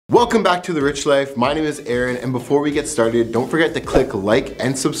Welcome back to The Rich Life. My name is Aaron, and before we get started, don't forget to click like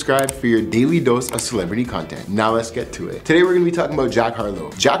and subscribe for your daily dose of celebrity content. Now let's get to it. Today we're going to be talking about Jack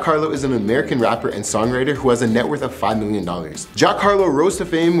Harlow. Jack Harlow is an American rapper and songwriter who has a net worth of $5 million. Jack Harlow rose to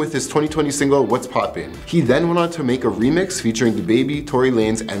fame with his 2020 single, What's Poppin'. He then went on to make a remix featuring DaBaby, Tory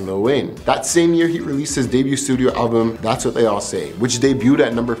Lanez, and Lil Wayne. That same year, he released his debut studio album, That's What They All Say, which debuted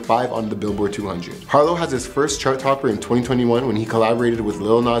at number 5 on the Billboard 200. Harlow has his first chart topper in 2021 when he collaborated with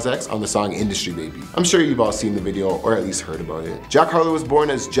Lil Nas X on the song Industry Baby. I'm sure you've all seen the video or at least heard about it. Jack Harlow was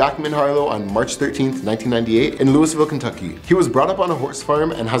born as Jackman Harlow on March 13th, 1998 in Louisville, Kentucky. He was brought up on a horse farm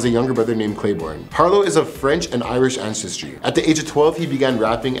and has a younger brother named Claiborne. Harlow is of French and Irish ancestry. At the age of 12, he began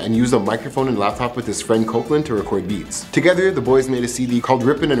rapping and used a microphone and laptop with his friend Copeland to record beats. Together, the boys made a CD called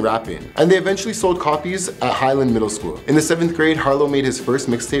Rippin' and Rappin', and they eventually sold copies at Highland Middle School. In the 7th grade, Harlow made his first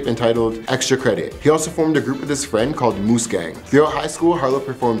mixtape entitled Extra Credit. He also formed a group with his friend called Moose Gang. Throughout high school, Harlow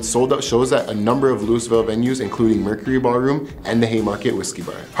performed sold-out shows at a number of Louisville venues, including Mercury Ballroom and the Haymarket Whiskey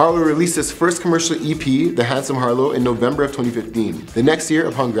Bar. Harlow released his first commercial EP, The Handsome Harlow, in November of 2015. The next year,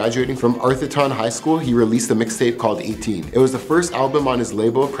 upon graduating from Arthurton High School, he released a mixtape called 18. It was the first album on his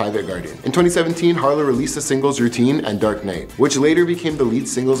label, Private Garden. In 2017, Harlow released the singles Routine and Dark Night, which later became the lead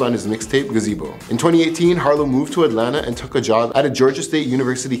singles on his mixtape, Gazebo. In 2018, Harlow moved to Atlanta and took a job at a Georgia State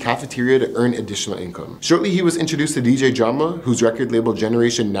University cafeteria to earn additional income. Shortly, he was introduced to DJ Drama, whose record label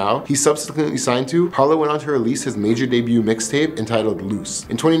Generation Now he subsequently signed to. Harlow went on to release his major debut mixtape entitled Loose.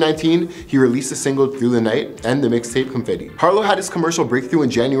 In 2019, he released the single Through the Night and the mixtape Confetti. Harlow had his commercial breakthrough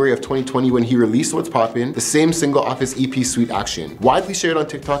in January of 2020 when he released What's Poppin', the same single off his EP Sweet Action. Widely shared on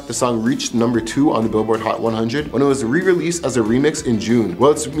TikTok, the song reached number 2 on the Billboard Hot 100 when it was re-released as a remix in June,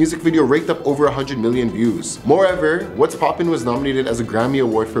 while its music video raked up over 100 million views. Moreover, What's Poppin' was nominated as a Grammy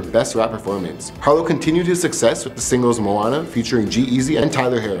Award for Best Rap Performance. Harlow continued his success with the singles Moana featuring G-Eazy and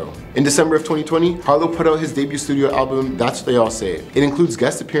Tyler Harrow. In December of 2020, Harlow put out his debut studio album, That's What They All Say. It includes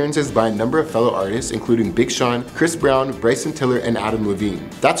guest appearances by a number of fellow artists, including Big Sean, Chris Brown, Bryson Tiller, and Adam Levine.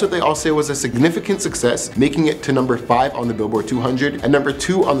 That's What They All Say was a significant success, making it to number 5 on the Billboard 200 and number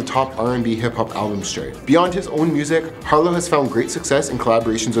 2 on the top R&B hip-hop albums chart. Beyond his own music, Harlow has found great success in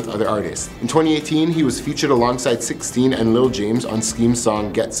collaborations with other artists. In 2018, he was featured alongside 16 and Lil James on Skeem's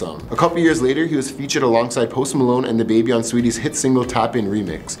song Get Some. A couple years later, he was featured alongside Post Malone and DaBaby on Sweetie's hit single Tap In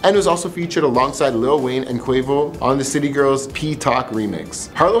remix, and was also featured alongside Lil Wayne and Quavo on the City Girls P Talk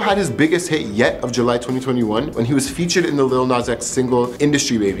remix. Harlow had his biggest hit yet of July 2021 when he was featured in the Lil Nas X single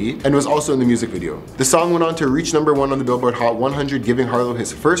Industry Baby and was also in the music video. The song went on to reach number 1 on the Billboard Hot 100, giving Harlow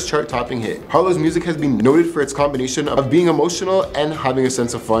his first chart-topping hit. Harlow's music has been noted for its combination of being emotional and having a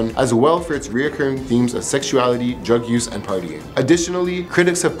sense of fun, as well for its reoccurring themes of sexuality, drug use, and partying. Additionally,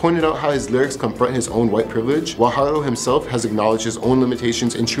 critics have pointed out how his lyrics confront his own white privilege, while Harlow himself has acknowledged his own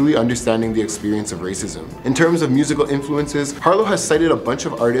limitations in truly understanding the experience of racism. In terms of musical influences, Harlow has cited a bunch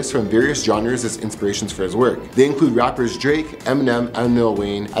of artists from various genres as inspirations for his work. They include rappers Drake, Eminem, and Lil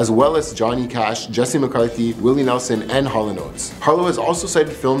Wayne, as well as Johnny Cash, Jesse McCarthy, Willie Nelson, and Hall & Oates. Harlow has also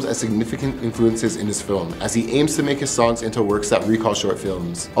cited films as significant influences in his film, as he aims to make his songs into works that recall short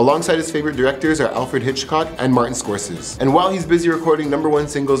films. Alongside his favorite directors are Alfred Hitchcock and Martin Scorsese. And while he's busy recording #1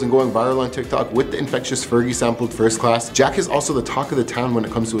 singles and going viral on TikTok with the infectious Fergie sampled First Class, Jack is also the talk of the town when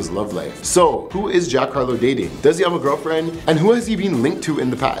it comes to his love life. So, who is Jack Harlow dating? Does he have a girlfriend? And who has he been linked to in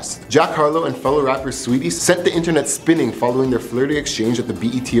the past? Jack Harlow and fellow rapper Sweetie sent the internet spinning following their flirty exchange at the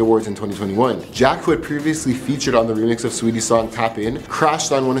BET Awards in 2021. Jack, who had previously featured on the remix of Sweetie's song Tap In,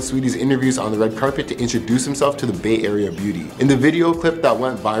 crashed on one of Sweetie's interviews on the red carpet to introduce himself to the Bay Area beauty. In the video clip that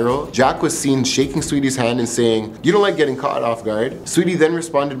went viral, Jack was seen shaking Sweetie's hand and saying, "You don't like getting caught off guard?" Sweetie then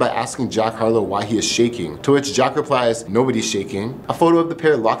responded by asking Jack Harlow why he is shaking, to which Jack replies, "Nobody's shaking." A photo of the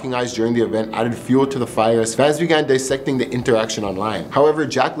pair locking eyes during the event added fuel to the fire as fans began dissecting the interaction online. However,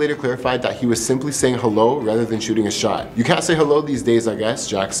 Jack later clarified that he was simply saying hello rather than shooting a shot. "You can't say hello these days, I guess,"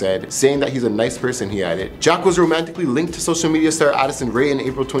 Jack said, saying that he's a nice person, he added. Jack was romantically linked to social media star Addison Rae in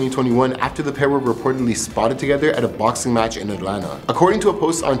April 2021 after the pair were reportedly spotted together at a boxing match in Atlanta. According to a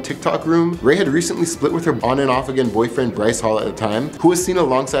post on TikTok Room, Rae had recently split with her on and off again boyfriend Bryce Hall at the time, who was seen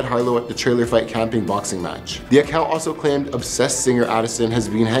alongside Harlow at the Trailer Fight Camping boxing match. The account also claimed obsessed singer Addison has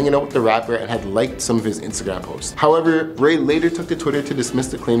been hanging out with the rapper and had liked some of his Instagram posts. However, Rae later took to Twitter to dismiss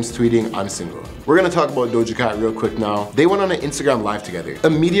the claims, tweeting, "I'm single." We're gonna talk about Doja Cat real quick now. They went on an Instagram live together.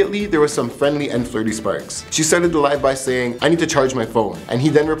 Immediately, there was some friendly and flirty sparks. She started the live by saying, "I need to charge my phone." And he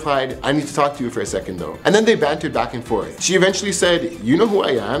then replied, "I need to talk to you for a second though." And then they bantered back and forth. She eventually said, "You know who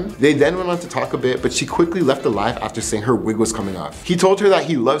I am?" They then went on to talk a bit, but she quickly left the live after saying her wig was coming off. He told her that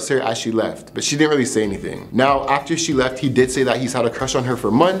he loves her as she left, but she didn't really say anything. Now, after she left, he did say that he's had a crush on her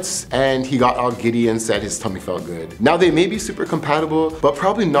for months, and he got all giddy and said his tummy felt good. Now they may be super compatible, but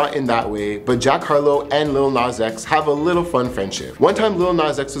probably not in that way, but Jack Harlow and Lil Nas X have a little fun friendship. One time Lil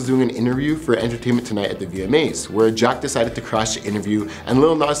Nas X was doing an interview for Entertainment Tonight at the VMAs, where Jack decided to crash the interview, and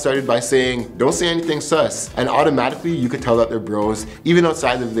Lil Nas started by saying, "Don't say anything sus," and automatically you could tell that they're bros, even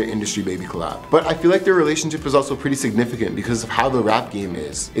outside of their industry baby collab. But I feel like their relationship is also pretty significant because of how the rap game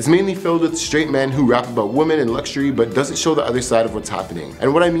is. It's mainly filled with straight men who rap about women and luxury, but doesn't show the other side of what's happening.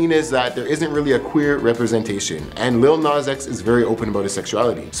 And what I mean is that there isn't really a queer representation, and Lil Nas X is very open about his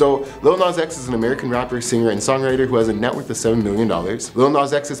sexuality. So Lil Nas X is an American rapper, singer, and songwriter who has a net worth of $7 million. Lil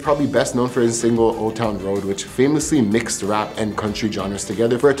Nas X is probably best known for his single Old Town Road, which famously mixed rap and country genres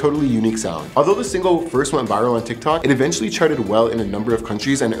together for a totally unique sound. Although the single first went viral on TikTok, it eventually charted well in a number of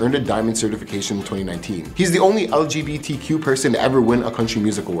countries and earned a diamond certification in 2019. He's the only LGBTQ person to ever win a country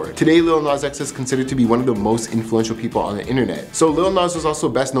music award. Today, Lil Nas X is considered to be one of the most influential people on the internet. So Lil Nas was also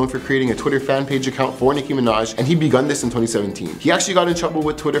best known for creating a Twitter fan page account for Nicki Minaj, and he begun this in 2017. He actually got in trouble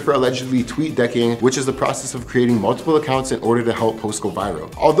with Twitter for allegedly tweet decking, which is the process of creating multiple accounts in order to help posts go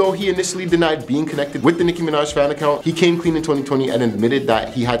viral. Although he initially denied being connected with the Nicki Minaj fan account, he came clean in 2020 and admitted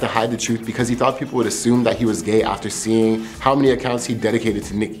that he had to hide the truth because he thought people would assume that he was gay after seeing how many accounts he dedicated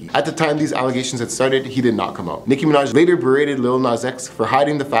to Nicki. At the time these allegations had started, he did not come out. Nicki Minaj later berated Lil Nas X for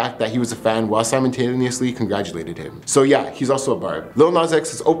hiding the fact that he was a fan while simultaneously congratulated him. So yeah, he's also a barb. Lil Nas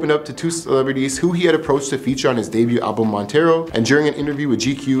X has opened up to two celebrities who he had approached to feature on his debut album Montero, and during an interview with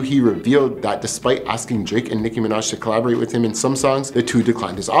GQ, he revealed that despite asking Drake and Nicki Minaj to collaborate with him in some songs, the two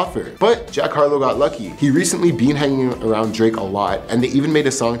declined his offer. But Jack Harlow got lucky. He recently been hanging around Drake a lot, and they even made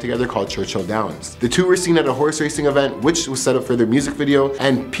a song together called Churchill Downs. The two were seen at a horse racing event, which was set up for their music video,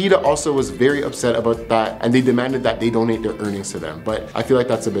 and PETA also was very upset about that, and they demanded that they donate their earnings to them, but I feel like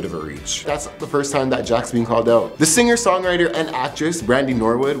that's a bit of a reach. That's the first time that Jack's being called out. The singer, songwriter, and actress Brandy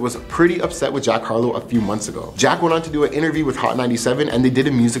Norwood was pretty upset with Jack Harlow a few months ago. Jack went on to do an interview with Hot 97, and they did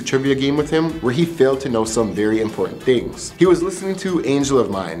a music trivia game with him where he failed to know some very important things. He was listening to Angel of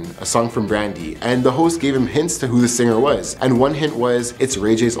Mine, a song from Brandy, and the host gave him hints to who the singer was, and one hint was, it's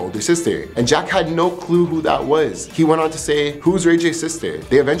Ray J's older sister, and Jack had no clue who that was. He went on to say, who's Ray J's sister?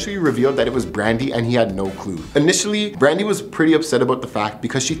 They eventually revealed that it was Brandy, and he had no clue. Initially, Brandy was pretty upset about the fact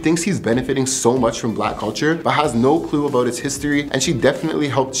because she thinks he's benefiting so much from black culture, but has no clue about its history, and she definitely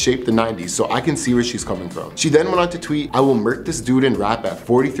helped shape the 90s, so I can see where she's coming from. She then went on to tweet, I will murk this dude and rap at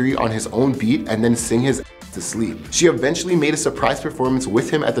 43 on his own beat and then sing his to sleep. She eventually made a surprise performance with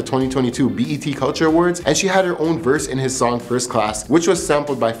him at the 2022 BET Culture Awards, and she had her own verse in his song First Class, which was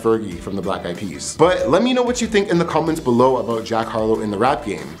sampled by Fergie from the Black Eyed Peas. But let me know what you think in the comments below about Jack Harlow in the rap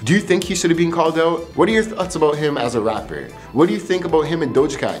game. Do you think he should have been called out? What are your thoughts about him as a rapper? What do you think about him and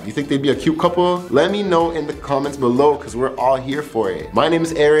Doja Cat? Do you think they'd be a cute couple? Let me know in the comments below because we're all here for it. My name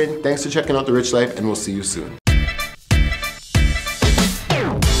is Aaron, thanks for checking out The Rich Life, and we'll see you soon.